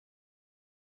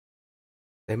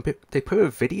They put a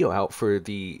video out for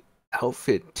the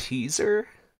outfit teaser,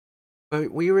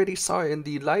 but we already saw it in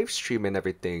the live stream and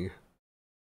everything.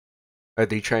 Are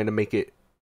they trying to make it?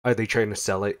 Are they trying to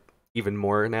sell it even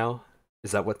more now?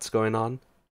 Is that what's going on?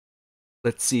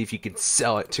 Let's see if you can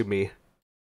sell it to me.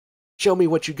 Show me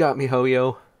what you got,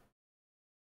 mihoyo.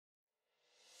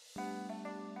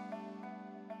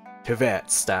 Teyvat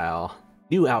style.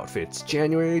 New outfits,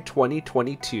 January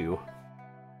 2022.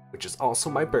 Which is also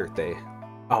my birthday.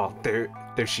 Oh, there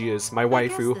she is, my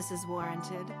waifu. I guess this is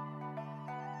warranted.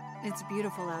 It's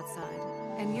beautiful outside,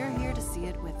 and you're here to see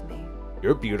it with me.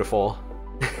 You're beautiful.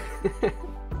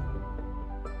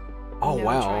 Oh, no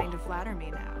wow. Trying to flatter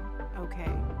me now,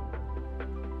 okay?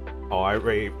 Oh, I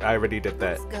already did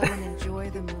that. Let's go and enjoy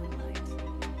the moonlight.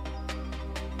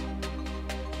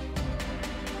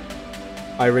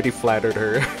 I already flattered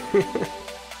her. With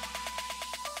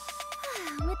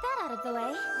that out of the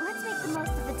way, let's make the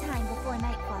most of the time before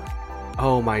nightfall.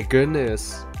 Oh my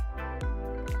goodness.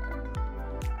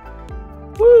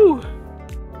 Woo!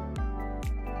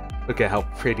 Look at how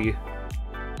pretty.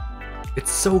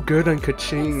 It's so good on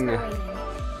Kaching.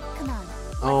 Come on.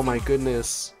 Oh my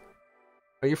goodness.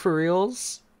 Are you for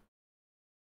reals?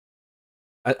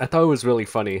 I thought it was really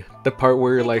funny. The part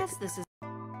where like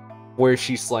where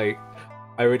she's like,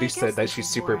 I already said that she's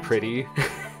super pretty.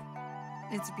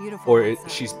 It's beautiful. Or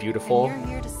she's beautiful. And you're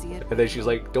here to see it. And then she's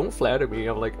like, don't flatter me.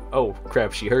 I'm like, oh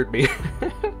crap, she heard me.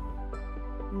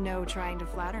 No trying to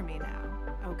flatter me now,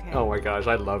 okay? Oh my gosh,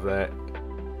 I love that.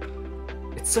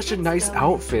 It's such a Let's nice go and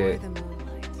outfit. enjoy the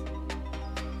moonlight.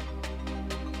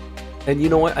 And you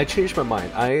know what? I changed my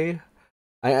mind. I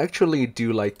actually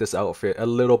do like this outfit a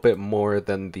little bit more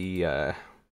than the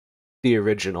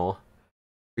original.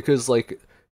 Because like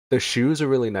the shoes are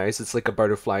really nice. It's like a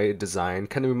butterfly design.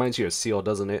 Kind of reminds you of Seal,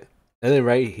 doesn't it? And then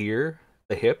right here,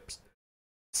 the hips,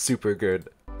 super good.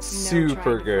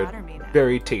 Super good.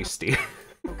 Very tasty.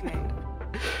 Okay.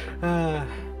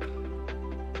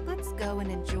 Let's go and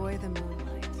enjoy the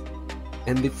moonlight.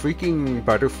 And the freaking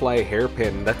butterfly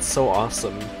hairpin, that's so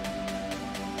awesome.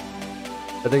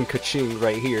 And then Kaching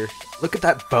right here. Look at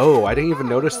that bow, I didn't even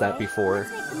notice that before.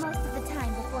 Let's make the most of the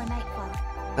time before nightfall.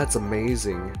 That's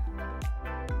amazing.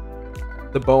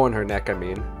 The bow on her neck, I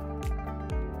mean.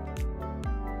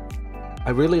 I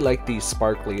really like the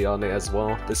sparkly on it as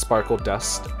well, the sparkle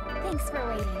dust. Thanks for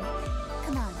waiting.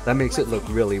 Come on. That makes it look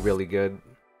really, really good.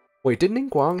 Wait, didn't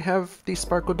Ningguang have the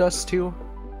sparkle dust too?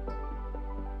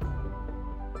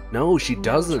 No, she No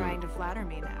doesn't. trying to flatter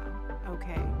me now,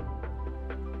 okay?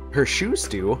 Her shoes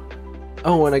do.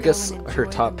 Oh, and I guess Let's go and her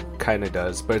enjoy the top moonlight. kinda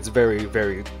does, but it's very,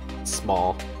 very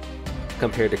small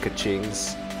compared to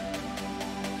Kaching's.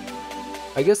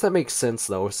 I guess that makes sense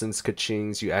though, since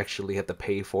Kaching's you actually have to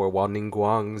pay for, while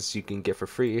Ningguang's you can get for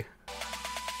free.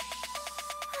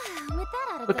 With that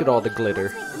out of Look the at all way, the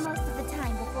glitter. Let's make the most of the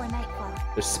time before nightfall.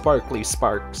 The sparkly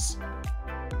sparks.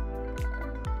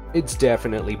 It's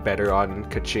definitely better on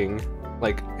Kaching.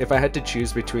 Like, if I had to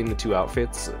choose between the two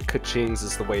outfits, Kaching's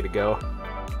is the way to go.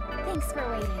 Thanks for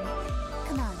waiting.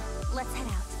 Come on, let's head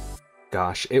out.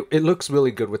 Gosh, it looks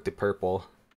really good with the purple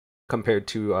compared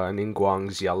to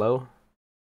Ningguang's yellow.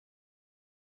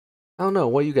 I don't know,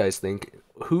 what do you guys think?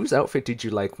 Whose outfit did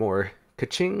you like more?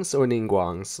 Kaching's or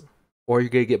Ningguang's? Or are you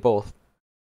gonna get both?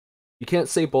 You can't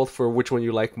say both for which one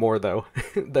you like more though.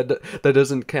 that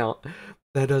doesn't count.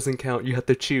 That doesn't count. You have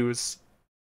to choose.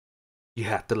 You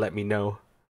have to let me know.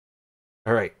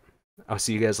 Alright, I'll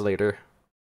see you guys later.